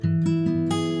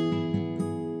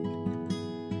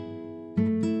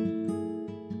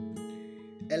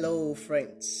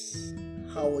friends.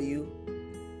 How are you?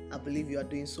 I believe you are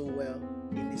doing so well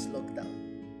in this lockdown.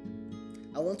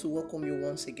 I want to welcome you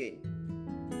once again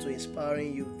to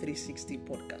Inspiring You 360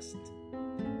 podcast.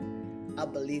 I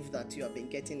believe that you have been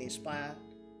getting inspired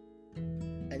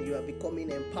and you are becoming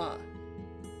empowered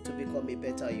to become a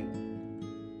better you.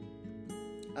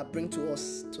 I bring to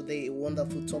us today a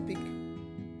wonderful topic.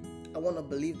 I want to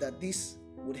believe that this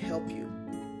would help you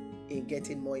in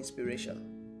getting more inspiration.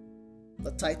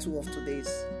 The title of today's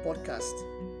podcast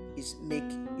is Make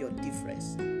Your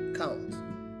Difference Count.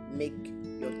 Make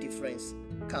your difference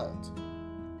count.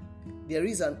 There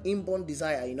is an inborn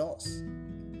desire in us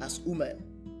as women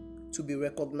to be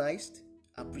recognized,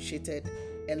 appreciated,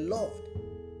 and loved.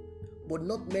 But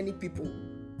not many people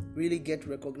really get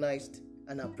recognized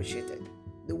and appreciated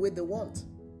the way they want.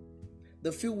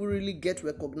 The few who really get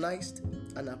recognized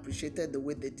and appreciated the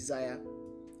way they desire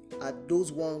are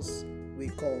those ones we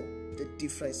call the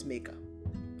difference maker.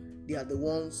 They are the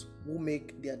ones who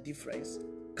make their difference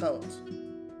count.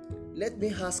 Let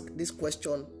me ask this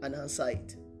question and answer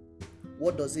it.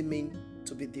 What does it mean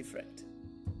to be different?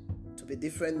 To be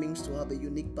different means to have a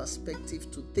unique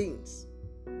perspective to things.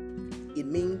 It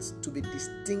means to be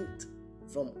distinct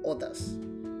from others.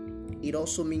 It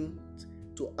also means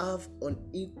to have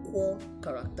unequal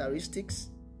characteristics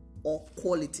or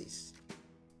qualities.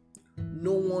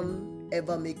 No one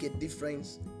ever make a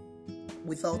difference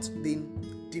without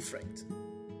being different.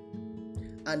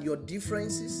 And your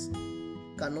differences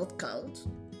cannot count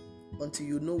until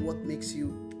you know what makes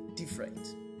you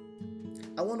different.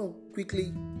 I want to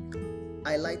quickly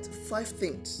highlight 5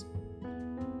 things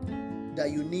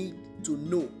that you need to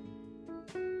know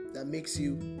that makes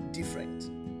you different.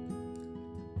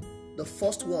 The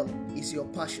first one is your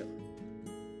passion.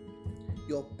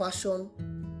 Your passion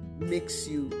makes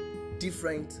you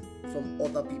different from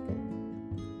other people.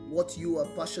 What you are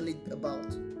passionate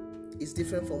about is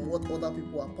different from what other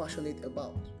people are passionate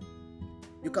about.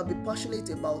 You can be passionate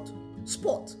about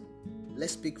sport.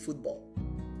 Let's pick football.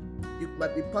 You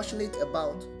might be passionate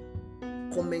about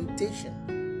commentary,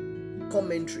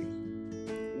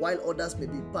 while others may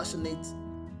be passionate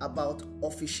about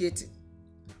officiating.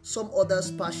 Some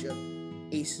others' passion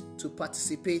is to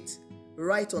participate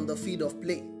right on the field of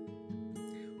play,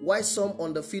 while some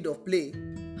on the field of play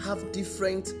have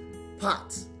different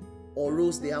parts or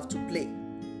roles they have to play.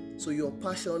 So your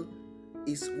passion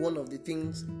is one of the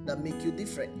things that make you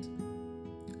different.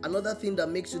 Another thing that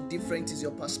makes you different is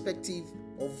your perspective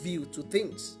or view to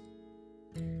things.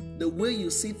 The way you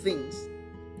see things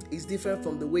is different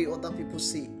from the way other people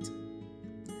see it.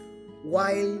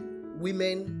 While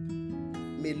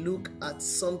women may look at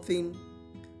something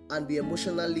and be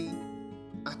emotionally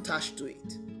attached to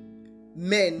it,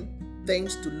 men tend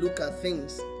to look at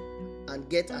things and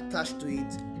get attached to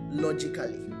it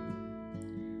logically.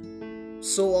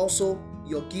 So also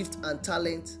your gift and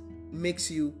talent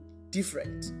makes you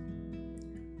different.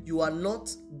 You are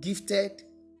not gifted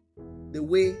the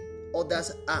way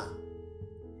others are.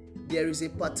 There is a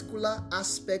particular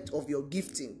aspect of your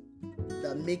gifting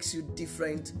that makes you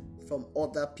different from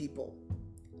other people,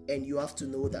 and you have to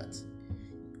know that.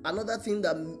 Another thing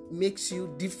that makes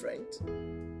you different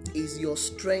is your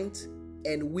strength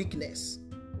and weakness.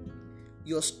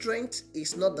 Your strength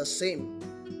is not the same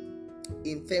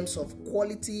in terms of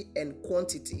quality and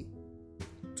quantity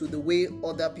to the way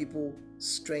other people's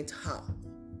strength are.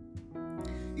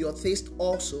 Your taste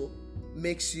also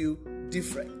makes you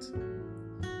different.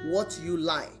 What you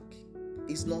like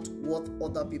is not what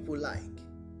other people like.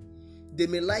 They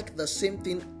may like the same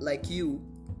thing like you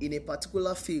in a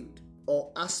particular field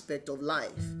or aspect of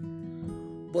life,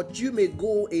 but you may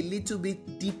go a little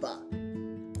bit deeper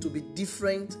to be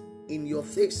different in your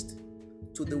taste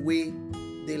to the way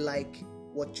they like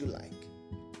what you like.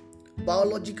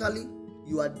 Biologically,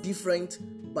 you are different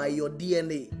by your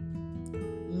DNA.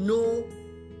 No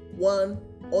one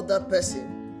other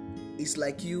person is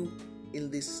like you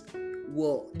in this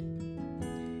world.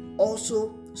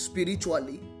 Also,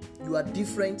 spiritually, you are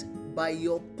different by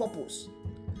your purpose.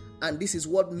 And this is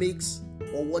what makes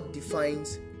or what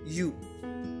defines you.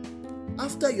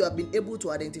 After you have been able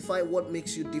to identify what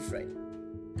makes you different,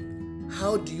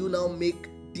 how do you now make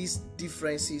these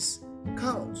differences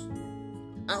count?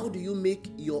 How do you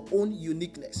make your own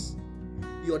uniqueness,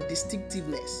 your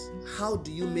distinctiveness, how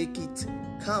do you make it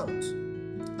count?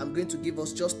 I'm going to give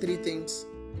us just 3 things,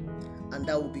 and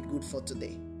that will be good for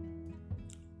today.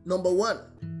 Number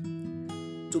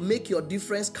 1, to make your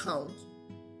difference count,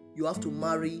 you have to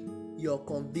marry your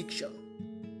conviction.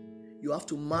 You have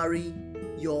to marry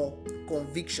your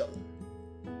conviction.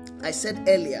 I said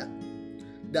earlier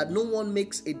that no one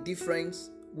makes a difference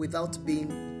without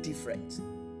being different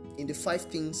in the 5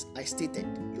 things I stated: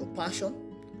 your passion,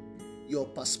 your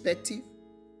perspective,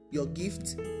 your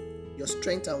gift, your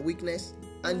strength and weakness,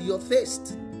 and your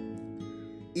taste.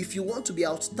 If you want to be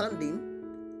outstanding,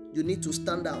 you need to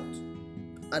stand out.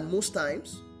 And most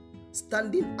times,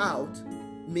 standing out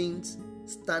means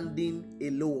standing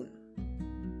alone.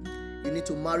 You need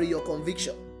to marry your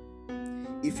conviction.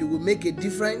 If you will make a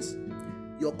difference,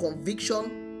 your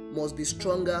conviction must be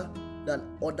stronger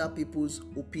than other people's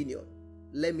opinion.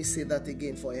 Let me say that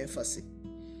again for emphasis.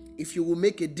 If you will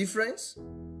make a difference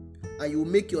and you will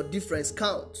make your difference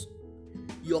count,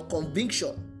 your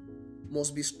conviction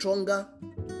must be stronger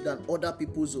than other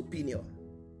people's opinion.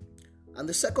 And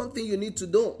the second thing you need to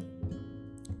do,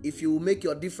 if you will make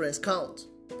your difference count,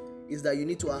 is that you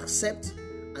need to accept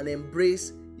and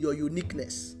embrace your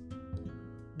uniqueness.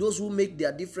 Those who make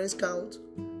their difference count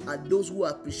are those who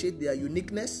appreciate their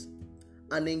uniqueness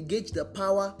and engage the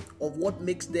power of what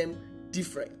makes them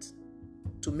different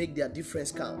to make their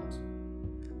difference count.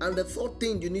 And the third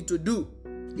thing you need to do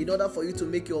in order for you to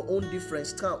make your own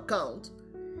difference count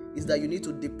is that you need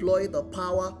to deploy the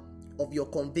power of your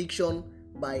conviction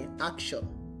by action.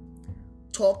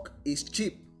 Talk is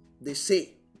cheap, they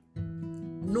say.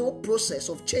 No process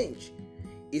of change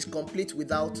is complete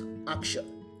without action.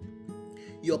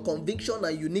 Your conviction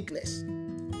and uniqueness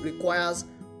requires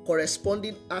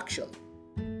corresponding action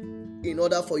in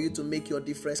order for you to make your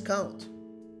difference count.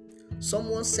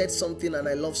 Someone said something and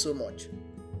I love so much.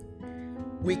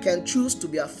 We can choose to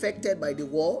be affected by the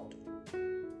world,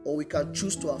 or we can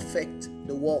choose to affect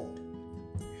the world.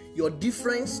 Your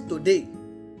difference today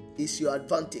is your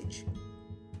advantage.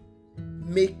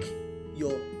 Make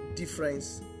your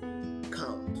difference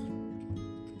count.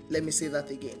 Let me say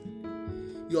that again.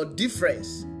 Your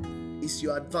difference is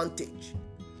your advantage.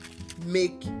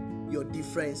 Make your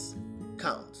difference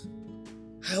count.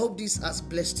 I hope this has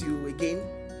blessed you again,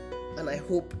 and I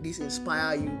hope this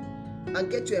inspires you and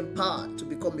get you empowered to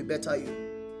become a better you.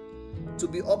 To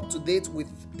be up to date with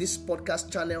this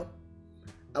podcast channel,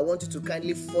 I want you to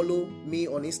kindly follow me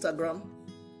on Instagram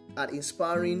at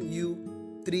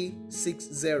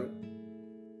InspiringYou360.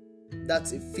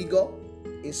 That's a figure,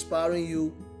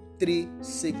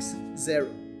 InspiringYou360.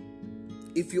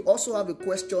 If you also have a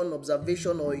question,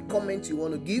 observation, or a comment you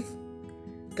want to give,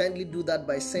 kindly do that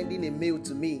by sending a mail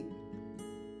to me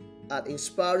at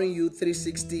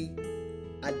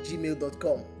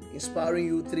inspiringyou360@gmail.com.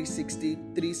 inspiringyou360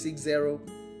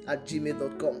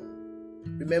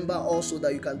 Remember also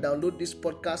that you can download this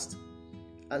podcast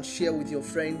and share with your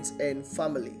friends and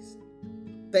families.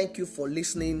 Thank you for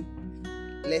listening.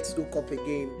 Let's hook up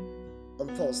again on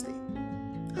Thursday.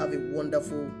 Have a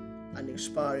wonderful and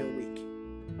inspiring week.